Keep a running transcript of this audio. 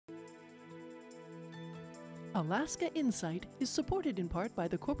Alaska Insight is supported in part by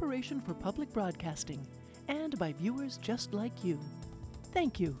the Corporation for Public Broadcasting and by viewers just like you.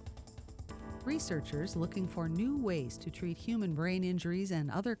 Thank you. Researchers looking for new ways to treat human brain injuries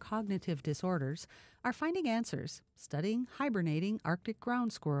and other cognitive disorders are finding answers, studying hibernating Arctic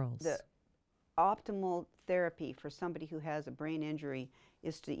ground squirrels. The optimal therapy for somebody who has a brain injury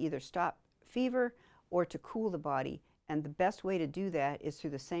is to either stop fever or to cool the body. And the best way to do that is through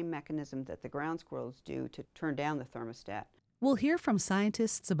the same mechanism that the ground squirrels do to turn down the thermostat. We'll hear from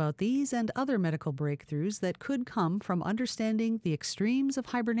scientists about these and other medical breakthroughs that could come from understanding the extremes of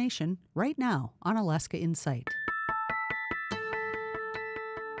hibernation right now on Alaska Insight.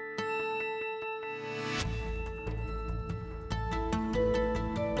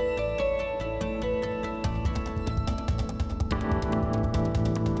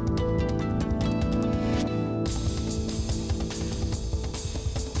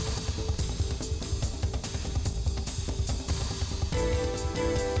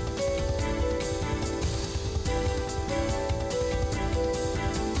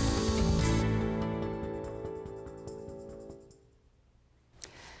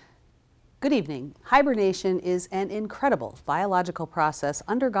 Good evening. Hibernation is an incredible biological process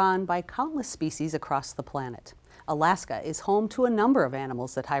undergone by countless species across the planet. Alaska is home to a number of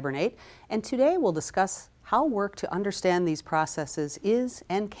animals that hibernate, and today we'll discuss how work to understand these processes is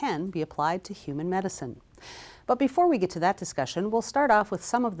and can be applied to human medicine. But before we get to that discussion, we'll start off with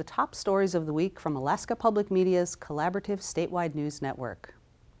some of the top stories of the week from Alaska Public Media's collaborative statewide news network.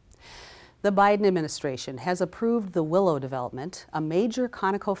 The Biden administration has approved the Willow development, a major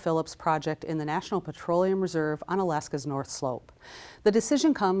ConocoPhillips project in the National Petroleum Reserve on Alaska's North Slope. The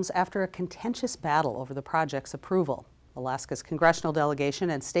decision comes after a contentious battle over the project's approval. Alaska's congressional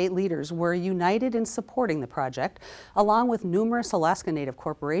delegation and state leaders were united in supporting the project, along with numerous Alaska Native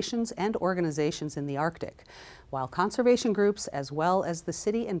corporations and organizations in the Arctic, while conservation groups as well as the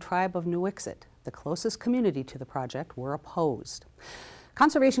city and tribe of Nuiqsut, the closest community to the project, were opposed.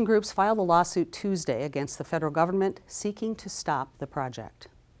 Conservation groups filed a lawsuit Tuesday against the federal government seeking to stop the project.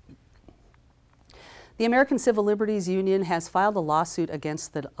 The American Civil Liberties Union has filed a lawsuit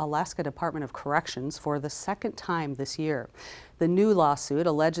against the Alaska Department of Corrections for the second time this year. The new lawsuit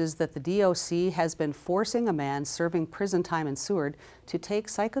alleges that the DOC has been forcing a man serving prison time in Seward to take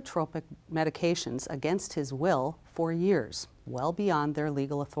psychotropic medications against his will for years, well beyond their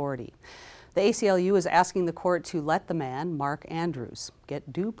legal authority. The ACLU is asking the court to let the man, Mark Andrews,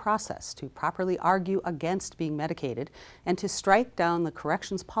 get due process to properly argue against being medicated and to strike down the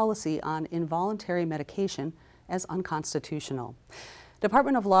corrections policy on involuntary medication as unconstitutional.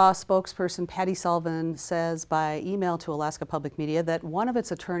 Department of Law spokesperson Patty Sullivan says by email to Alaska Public Media that one of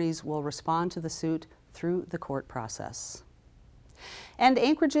its attorneys will respond to the suit through the court process. And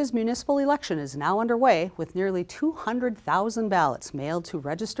Anchorage's municipal election is now underway with nearly 200,000 ballots mailed to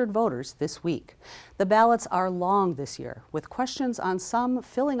registered voters this week. The ballots are long this year, with questions on some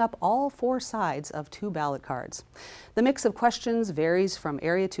filling up all four sides of two ballot cards. The mix of questions varies from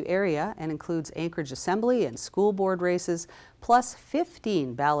area to area and includes Anchorage Assembly and school board races, plus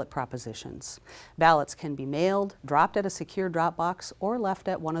 15 ballot propositions. Ballots can be mailed, dropped at a secure drop box, or left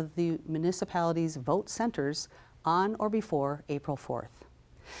at one of the municipality's vote centers on or before April 4th.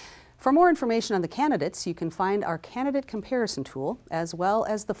 For more information on the candidates, you can find our candidate comparison tool, as well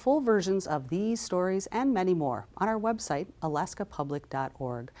as the full versions of these stories and many more on our website,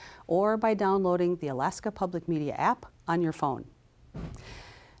 alaskapublic.org, or by downloading the Alaska Public Media app on your phone.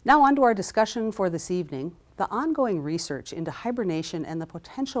 Now on to our discussion for this evening, the ongoing research into hibernation and the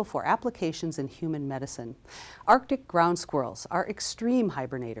potential for applications in human medicine. Arctic ground squirrels are extreme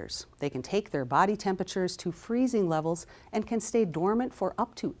hibernators. They can take their body temperatures to freezing levels and can stay dormant for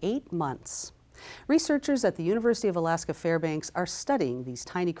up to 8 months. Researchers at the University of Alaska Fairbanks are studying these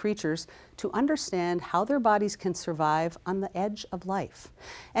tiny creatures to understand how their bodies can survive on the edge of life.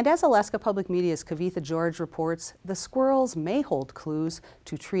 And as Alaska Public Media's Kavitha George reports, the squirrels may hold clues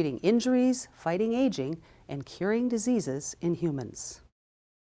to treating injuries, fighting aging, and curing diseases in humans.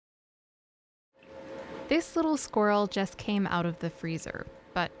 This little squirrel just came out of the freezer,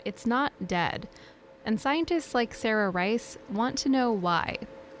 but it's not dead. And scientists like Sarah Rice want to know why.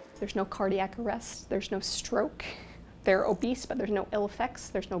 There's no cardiac arrest, there's no stroke. They're obese, but there's no ill effects,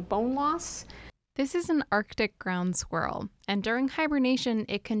 there's no bone loss. This is an Arctic ground squirrel, and during hibernation,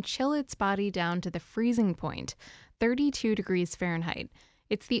 it can chill its body down to the freezing point, 32 degrees Fahrenheit.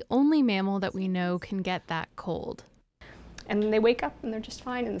 It's the only mammal that we know can get that cold. And then they wake up and they're just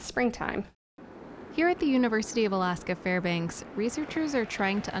fine in the springtime. Here at the University of Alaska Fairbanks, researchers are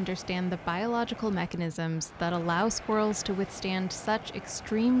trying to understand the biological mechanisms that allow squirrels to withstand such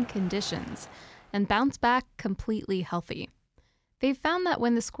extreme conditions. and bounce back completely healthy. They've found that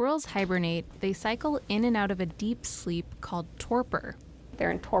when the squirrels hibernate, they cycle in and out of a deep sleep called torpor.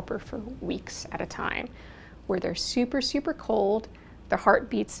 They're in torpor for weeks at a time, where they're super, super cold, their heart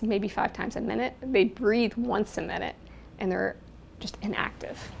beats maybe 5 times a minute, they breathe once a minute, and they're just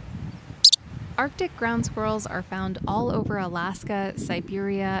inactive. Arctic ground squirrels are found all over Alaska,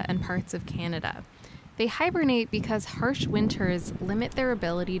 Siberia, and parts of Canada. They hibernate because harsh winters limit their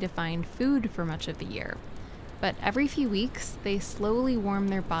ability to find food for much of the year. But every few weeks, they slowly warm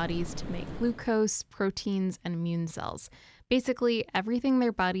their bodies to make glucose, proteins, and immune cells. Basically, everything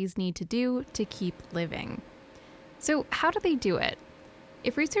their bodies need to do to keep living. So how do they do it?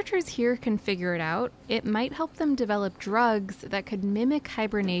 If researchers here can figure it out, it might help them develop drugs that could mimic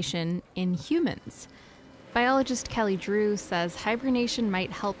hibernation in humans. Biologist Kelly Drew says hibernation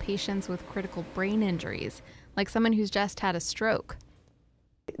might help patients with critical brain injuries, like someone who's just had a stroke.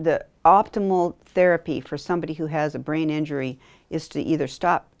 The optimal therapy for somebody who has a brain injury is to either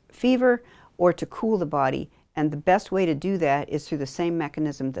stop fever or to cool the body. And the best way to do that is through the same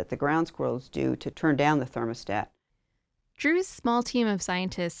mechanism that the ground squirrels do to turn down the thermostat. Drew's small team of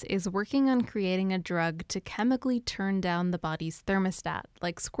scientists is working on creating a drug to chemically turn down the body's thermostat,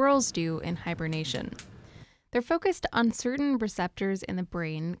 like squirrels do in hibernation. They're focused on certain receptors in the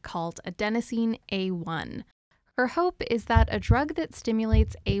brain called adenosine A1. Her hope is that a drug that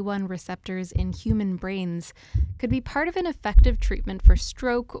stimulates A1 receptors in human brains could be part of an effective treatment for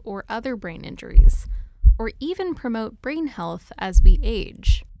stroke or other brain injuries, or even promote brain health as we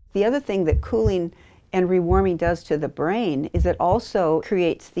age. The other thing that cooling and rewarming does to the brain is it also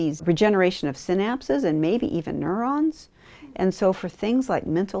creates these regeneration of synapses and maybe even neurons. And so for things like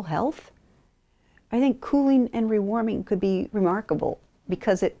mental health, I think cooling and rewarming could be remarkable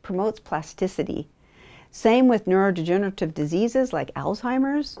because it promotes plasticity. Same with neurodegenerative diseases like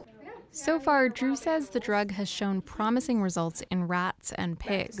Alzheimer's. So far, Drew says the drug has shown promising results in rats and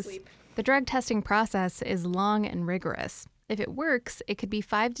pigs. The drug testing process is long and rigorous. If it works, it could be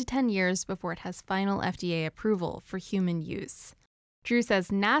 5 to 10 years before it has final FDA approval for human use. Drew says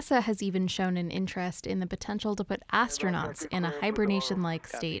NASA has even shown an interest in the potential to put astronauts in a hibernation-like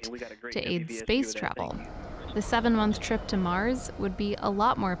state to aid space travel. The 7-month trip to Mars would be a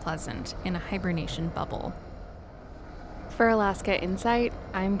lot more pleasant in a hibernation bubble. For Alaska Insight,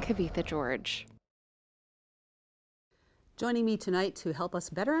 I'm Kavitha George. Joining me tonight to help us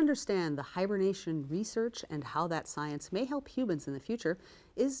better understand the hibernation research and how that science may help humans in the future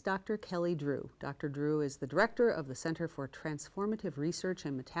is Dr. Kelly Drew. Dr. Drew is the director of the Center for Transformative Research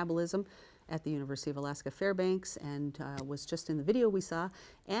and Metabolism at the University of Alaska Fairbanks and was just in the video we saw.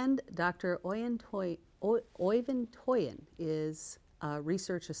 And Dr. Oyvind Toyen is a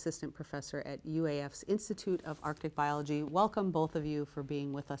research assistant professor at UAF's Institute of Arctic Biology. Welcome both of you for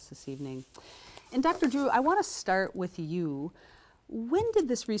being with us this evening. And Dr. Drew, I want to start with you. When did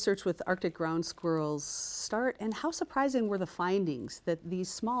this research with Arctic ground squirrels start, and how surprising were the findings that these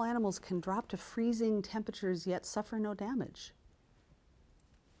small animals can drop to freezing temperatures yet suffer no damage?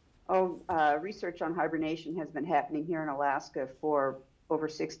 Research on hibernation has been happening here in Alaska for over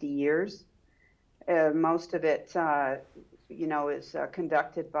 60 years. Most of it, is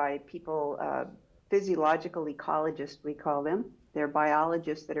conducted by people, physiological ecologists, we call them. They're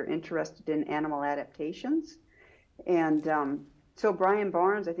biologists that are interested in animal adaptations. And so Brian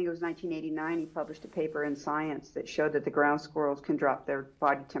Barnes, I think it was 1989, he published a paper in Science that showed that the ground squirrels can drop their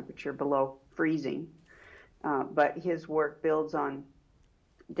body temperature below freezing. But his work builds on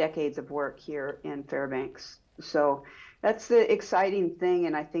decades of work here in Fairbanks. So that's the exciting thing,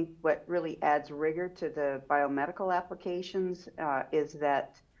 and I think what really adds rigor to the biomedical applications is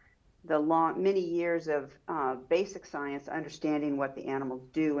that the many years of basic science, understanding what the animals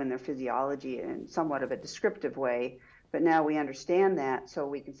do in their physiology in somewhat of a descriptive way, but now we understand that, so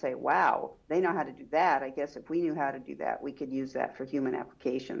we can say, wow, they know how to do that. I guess if we knew how to do that, we could use that for human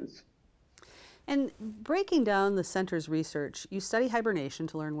applications. And breaking down the center's research, you study hibernation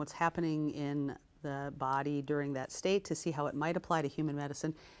to learn what's happening in the body during that state to see how it might apply to human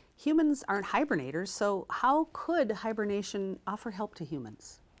medicine. Humans aren't hibernators, so how could hibernation offer help to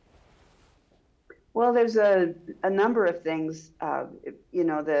humans? Well, there's a number of things.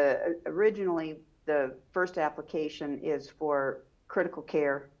 Originally the first application is for critical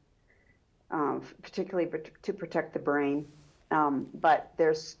care, particularly to protect the brain. But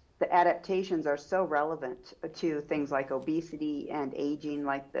the adaptations are so relevant to things like obesity and aging,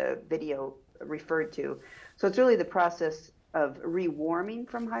 like the video referred to. So it's really the process of rewarming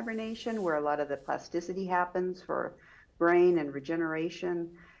from hibernation, where a lot of the plasticity happens for brain and regeneration.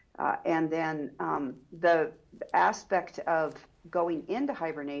 And then the aspect of going into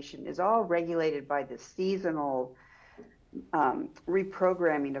hibernation is all regulated by the seasonal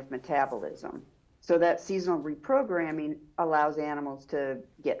reprogramming of metabolism. So that seasonal reprogramming allows animals to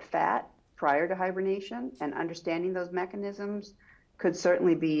get fat prior to hibernation, and understanding those mechanisms could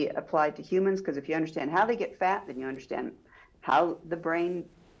certainly be applied to humans, because if you understand how they get fat, then you understand how the brain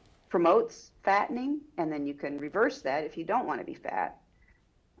promotes fattening, and then you can reverse that if you don't want to be fat.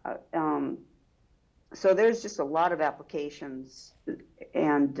 So there's just a lot of applications.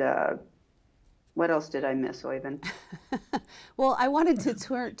 And what else did I miss, Oyvind? Well, I wanted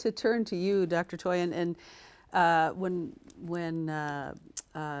to turn to you, Dr. Toy, and when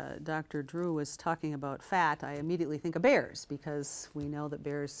Dr. Drew was talking about fat, I immediately think of bears, because we know that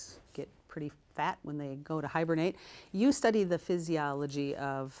bears get pretty fat when they go to hibernate. You study the physiology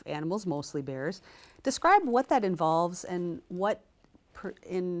of animals, mostly bears. Describe what that involves and what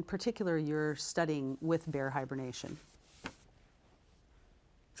in particular you're studying with bear hibernation.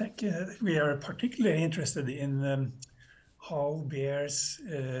 I think we are particularly interested in how bears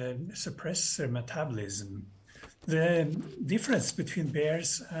suppress their metabolism. The difference between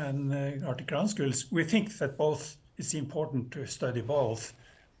bears and Arctic ground squirrels, we think that both, it's important to study both,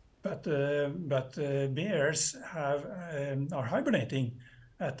 but bears are hibernating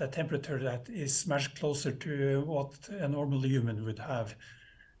at a temperature that is much closer to what a normal human would have.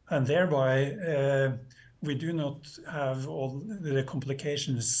 And thereby, we do not have all the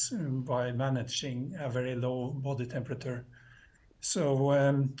complications by managing a very low body temperature.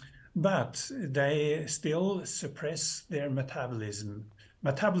 So, but they still suppress their metabolism.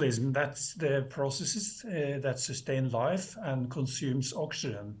 Metabolism, that's the processes that sustain life and consumes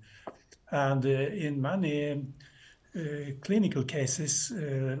oxygen. And in many clinical cases,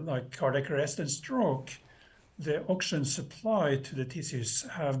 like cardiac arrest and stroke, the oxygen supply to the tissues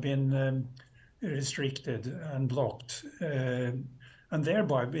have been restricted and blocked. And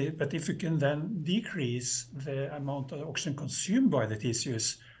thereby, but if you can then decrease the amount of oxygen consumed by the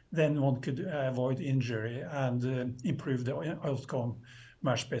tissues, then one could avoid injury and improve the outcome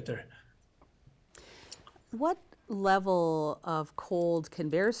much better. What level of cold can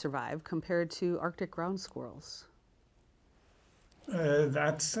bears survive compared to Arctic ground squirrels?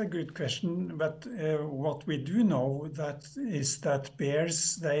 That's a good question, but what we do know is that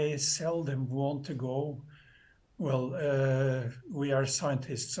bears, they seldom want to go, well, we are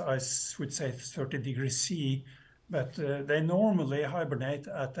scientists, I would say 30 degrees C, but they normally hibernate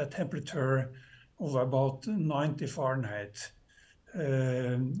at a temperature of about 90 Fahrenheit.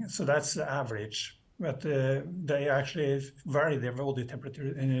 So that's the average, but they actually vary their body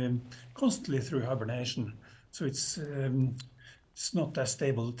temperature constantly through hibernation. So it's not a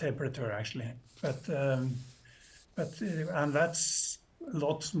stable temperature actually, but and that's a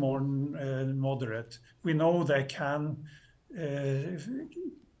lot more moderate. We know they can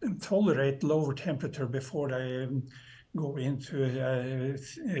tolerate lower temperature before they go into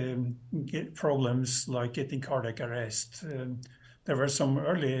get problems like getting cardiac arrest. There were some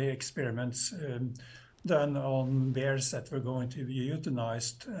early experiments done on bears that were going to be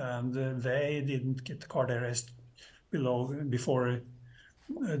euthanized, and they didn't get cardiac arrest before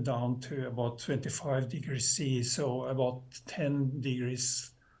down to about 25 degrees C, so about 10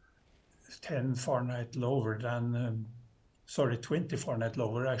 Fahrenheit lower than, 20 Fahrenheit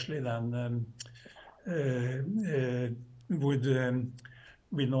lower actually than would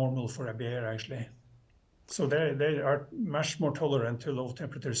be normal for a bear actually. So they are much more tolerant to low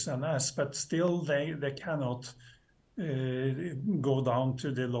temperatures than us, but still they cannot go down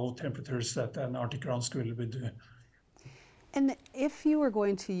to the low temperatures that an Arctic ground squirrel would do. And if you were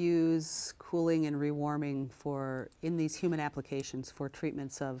going to use cooling and rewarming in these human applications for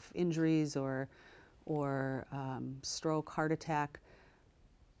treatments of injuries or stroke, heart attack,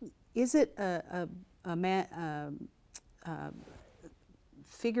 is it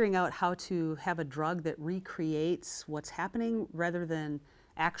figuring out how to have a drug that recreates what's happening rather than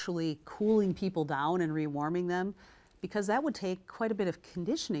actually cooling people down and rewarming them? Because that would take quite a bit of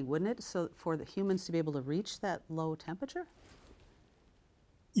conditioning, wouldn't it, so for the humans to be able to reach that low temperature?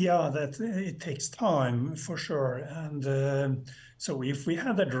 Yeah, it takes time for sure. And so if we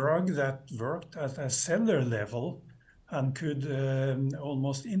had a drug that worked at a cellular level and could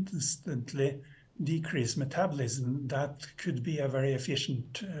almost instantly decrease metabolism, that could be a very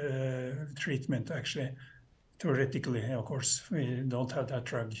efficient treatment actually. Theoretically, of course, we don't have that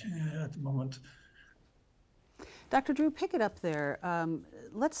drug at the moment. Dr. Drew, pick it up there.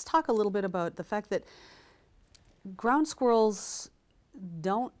 Let's talk a little bit about the fact that ground squirrels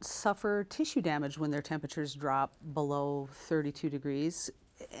don't suffer tissue damage when their temperatures drop below 32 degrees.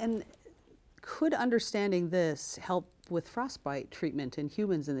 And could understanding this help with frostbite treatment in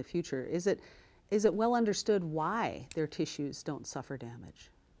humans in the future? Is it well understood why their tissues don't suffer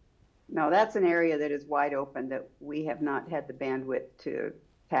damage? No, that's an area that is wide open that we have not had the bandwidth to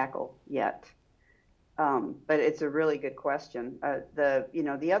tackle yet. But it's a really good question.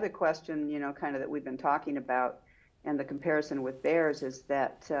 The other question, kind of that we've been talking about, and the comparison with bears is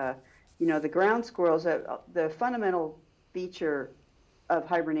that, the ground squirrels, the fundamental feature of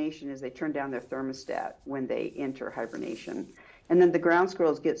hibernation is they turn down their thermostat when they enter hibernation. And then the ground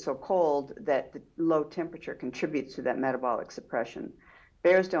squirrels get so cold that the low temperature contributes to that metabolic suppression.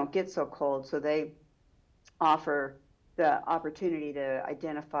 Bears don't get so cold, so they offer the opportunity to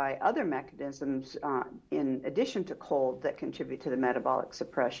identify other mechanisms in addition to cold that contribute to the metabolic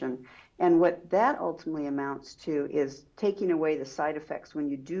suppression. And what that ultimately amounts to is taking away the side effects when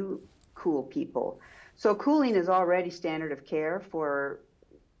you do cool people. So cooling is already standard of care for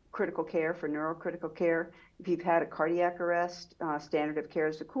critical care, for neurocritical care. If you've had a cardiac arrest, standard of care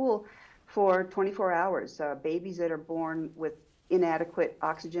is to cool for 24 hours. Babies that are born with inadequate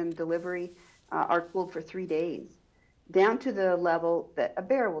oxygen delivery are cooled for 3 days, down to the level that a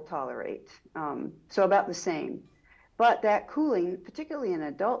bear will tolerate. So about the same. But that cooling, particularly in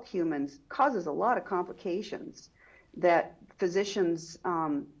adult humans, causes a lot of complications that physicians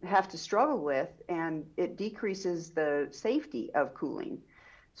have to struggle with, and it decreases the safety of cooling.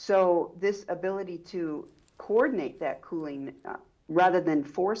 So this ability to coordinate that cooling rather than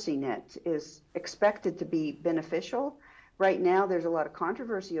forcing it is expected to be beneficial. Right now, there's a lot of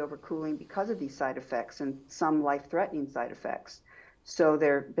controversy over cooling because of these side effects and some life-threatening side effects. So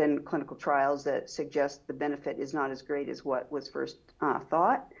there have been clinical trials that suggest the benefit is not as great as what was first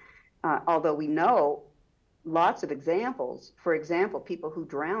thought, although we know lots of examples. For example, people who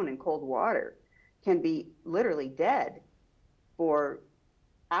drown in cold water can be literally dead for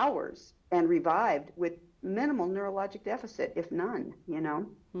hours and revived with minimal neurologic deficit, if none,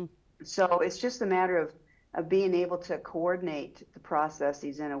 So it's just a matter of being able to coordinate the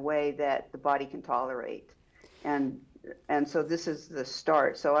processes in a way that the body can tolerate. And so this is the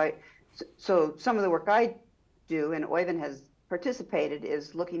start. So some of the work I do, and Oyvind has participated,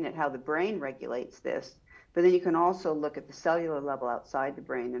 is looking at how the brain regulates this. But then you can also look at the cellular level outside the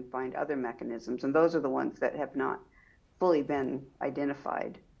brain and find other mechanisms. And those are the ones that have not fully been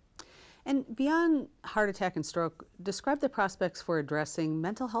identified. And beyond heart attack and stroke, describe the prospects for addressing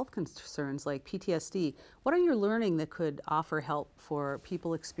mental health concerns like PTSD. What are you learning that could offer help for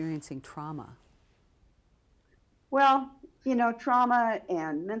people experiencing trauma? Well, trauma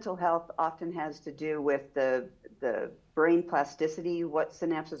and mental health often has to do with the brain plasticity, what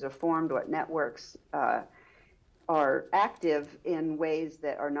synapses are formed, what networks are active in ways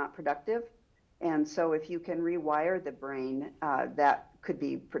that are not productive. And so if you can rewire the brain, that could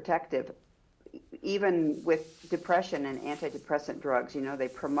be protective. Even with depression and antidepressant drugs, they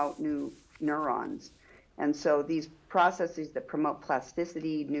promote new neurons. And so these processes that promote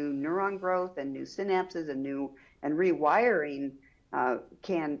plasticity, new neuron growth and new synapses and rewiring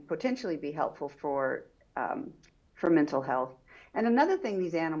can potentially be helpful for mental health. And another thing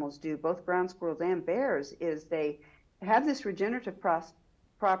these animals do, both ground squirrels and bears, is they have this regenerative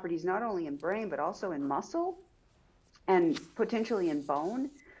properties not only in brain but also in muscle and potentially in bone.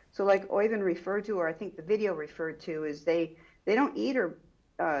 So like Oyvind referred to, or I think the video referred to, is they don't eat or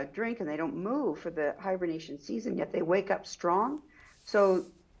drink and they don't move for the hibernation season, yet they wake up strong. So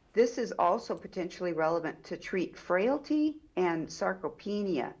this is also potentially relevant to treat frailty and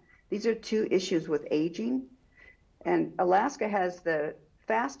sarcopenia. These are two issues with aging. And Alaska has the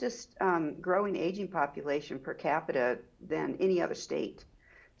fastest growing aging population per capita than any other state.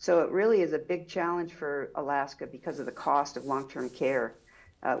 So it really is a big challenge for Alaska because of the cost of long-term care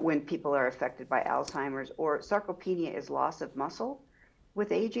when people are affected by Alzheimer's, or sarcopenia is loss of muscle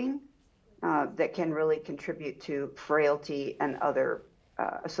with aging that can really contribute to frailty and other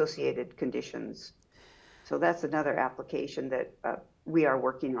associated conditions. So that's another application that we are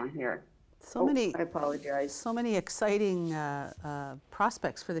working on here. I apologize. So many exciting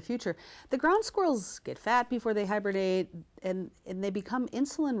prospects for the future. The ground squirrels get fat before they hibernate, and they become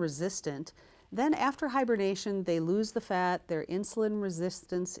insulin resistant. Then after hibernation, they lose the fat, their insulin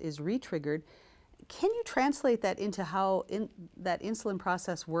resistance is re-triggered. Can you translate that into how that insulin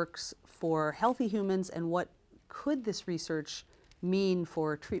process works for healthy humans, and what could this research mean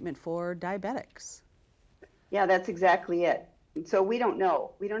for treatment for diabetics? Yeah, that's exactly it. So we don't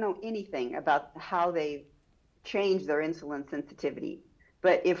know. We don't know anything about how they change their insulin sensitivity.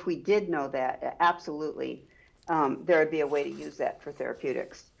 But if we did know that, absolutely, there would be a way to use that for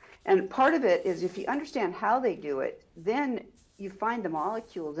therapeutics. And part of it is if you understand how they do it, then you find the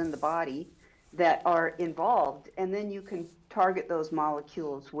molecules in the body that are involved, and then you can target those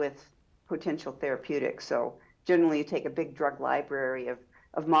molecules with potential therapeutics. So generally you take a big drug library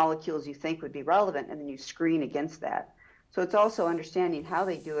of molecules you think would be relevant, and then you screen against that. So it's also understanding how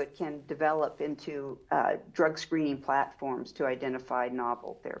they do it can develop into drug screening platforms to identify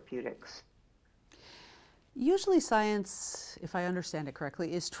novel therapeutics. Usually science, if I understand it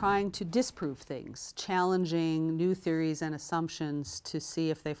correctly, is trying to disprove things, challenging new theories and assumptions to see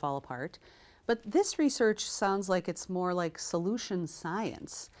if they fall apart. But this research sounds like it's more like solution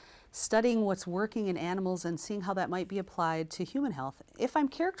science, studying what's working in animals and seeing how that might be applied to human health. If I'm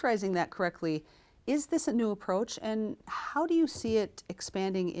characterizing that correctly, is this a new approach, and how do you see it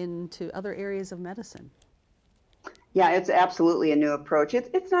expanding into other areas of medicine? Yeah, it's absolutely a new approach.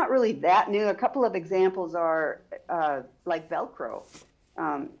 It's not really that new. A couple of examples are like Velcro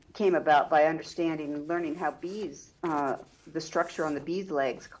came about by understanding and learning how bees, the structure on the bees'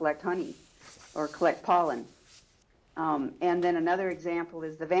 legs, collect honey or collect pollen. And then another example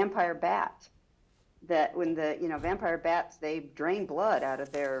is the vampire bat, that when the vampire bats, they drain blood out of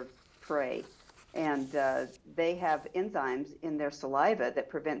their prey, and they have enzymes in their saliva that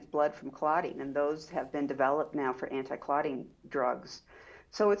prevents blood from clotting, and those have been developed now for anti-clotting drugs.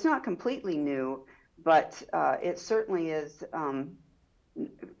 So it's not completely new, but it certainly is.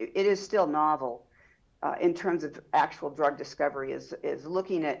 It is still novel. In terms of actual drug discovery, is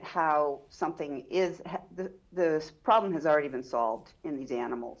looking at how something is, the problem has already been solved in these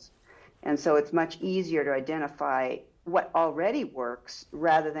animals. And so it's much easier to identify what already works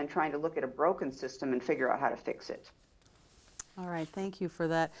rather than trying to look at a broken system and figure out how to fix it. All right, thank you for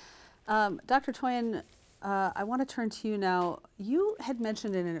that. Dr. Toyen, I want to turn to you now. You had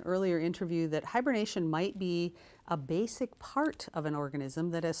mentioned in an earlier interview that hibernation might be a basic part of an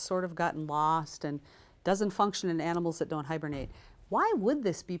organism that has sort of gotten lost and doesn't function in animals that don't hibernate. Why would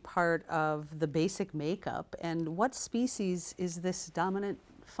this be part of the basic makeup, and what species is this dominant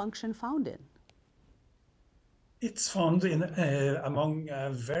function found in? It's found in among a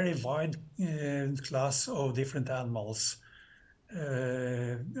very wide class of different animals.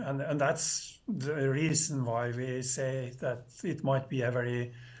 And that's the reason why we say that it might be a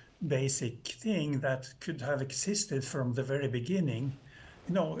very basic thing that could have existed from the very beginning.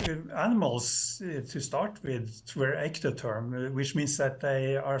 Animals, to start with, were ectotherm, which means that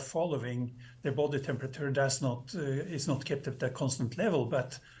they are following their body temperature is not kept at a constant level,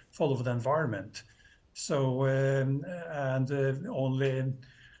 but follow the environment. So, only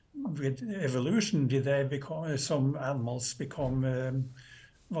with evolution did some animals become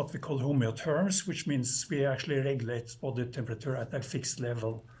what we call homeotherms, which means we actually regulate body temperature at a fixed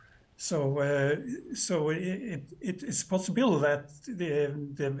level. So it's possible that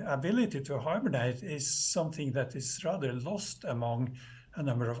the ability to hibernate is something that is rather lost among a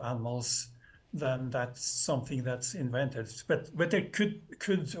number of animals than that's something that's invented. But there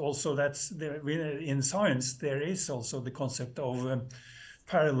could also, in science there is also the concept of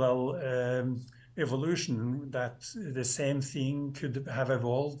parallel evolution, that the same thing could have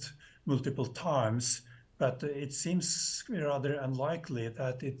evolved multiple times. But it seems rather unlikely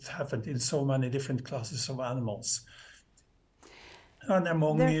that it happened in so many different classes of animals. And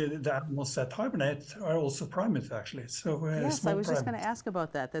among the animals that hibernate are also primates, actually. So yes, I was just going to ask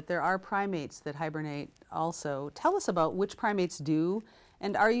about that there are primates that hibernate also. Tell us about which primates do,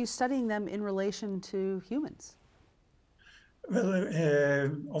 and are you studying them in relation to humans? Well,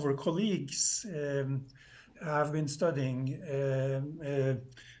 our colleagues have been studying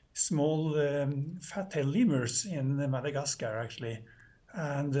small fat-tailed lemurs in Madagascar, actually.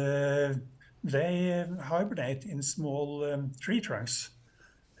 And they hibernate in small tree trunks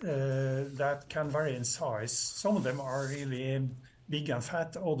that can vary in size. Some of them are really big and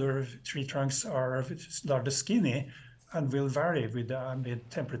fat. Other tree trunks are rather skinny and will vary with the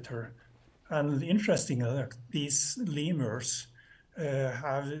ambient temperature. And interestingly, these lemurs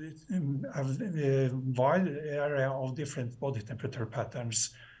have a wide area of different body temperature patterns.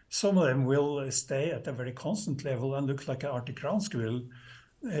 Some of them will stay at a very constant level and look like an Arctic ground squirrel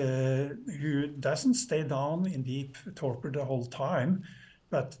who doesn't stay down in deep torpor the whole time,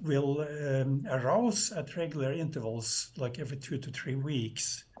 but will arouse at regular intervals, like every 2 to 3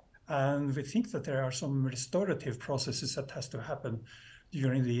 weeks. And we think that there are some restorative processes that has to happen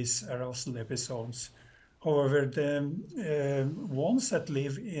during these arousal episodes. However, the ones that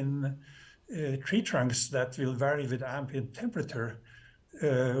live in tree trunks that will vary with ambient temperature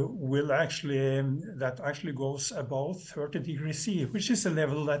that actually goes above 30 degrees C, which is the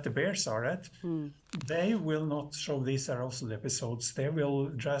level that the bears are at. They will not show these arousal episodes. They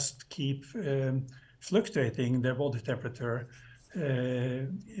will just keep fluctuating their body temperature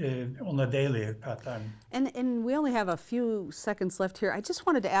on a daily pattern. And we only have a few seconds left here. I just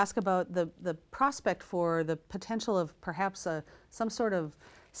wanted to ask about the prospect for the potential of perhaps some sort of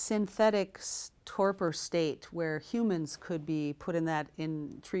synthetic torpor state where humans could be put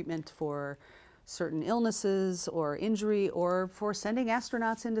in treatment for certain illnesses or injury, or for sending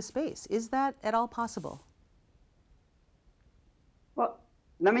astronauts into space. Is that at all possible? Well,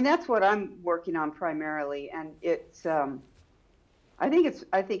 I mean, that's what I'm working on primarily, and it's I think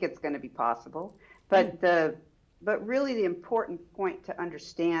it's going to be possible, but really the important point to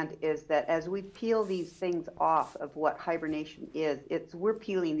understand is that as we peel these things off of what hibernation is, we're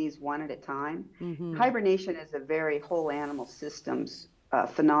peeling these one at a time. Mm-hmm. Hibernation is a very whole animal systems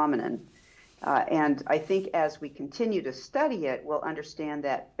phenomenon. And I think as we continue to study it, we'll understand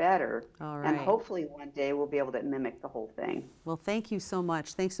that better. All right. And hopefully one day we'll be able to mimic the whole thing. Well, thank you so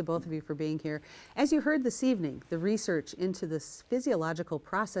much. Thanks to both of you for being here. As you heard this evening, the research into the physiological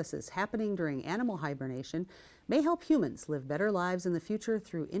processes happening during animal hibernation may help humans live better lives in the future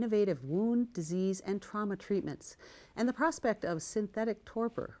through innovative wound, disease, and trauma treatments. And the prospect of synthetic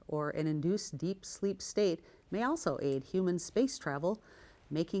torpor, or an induced deep sleep state, may also aid human space travel,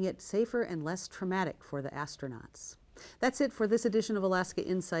 making it safer and less traumatic for the astronauts. That's it for this edition of Alaska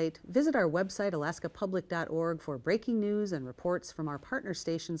Insight. Visit our website, alaskapublic.org, for breaking news and reports from our partner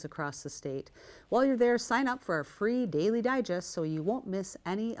stations across the state. While you're there, sign up for our free daily digest so you won't miss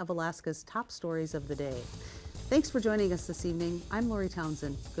any of Alaska's top stories of the day. Thanks for joining us this evening. I'm Lori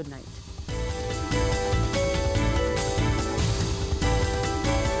Townsend. Good night.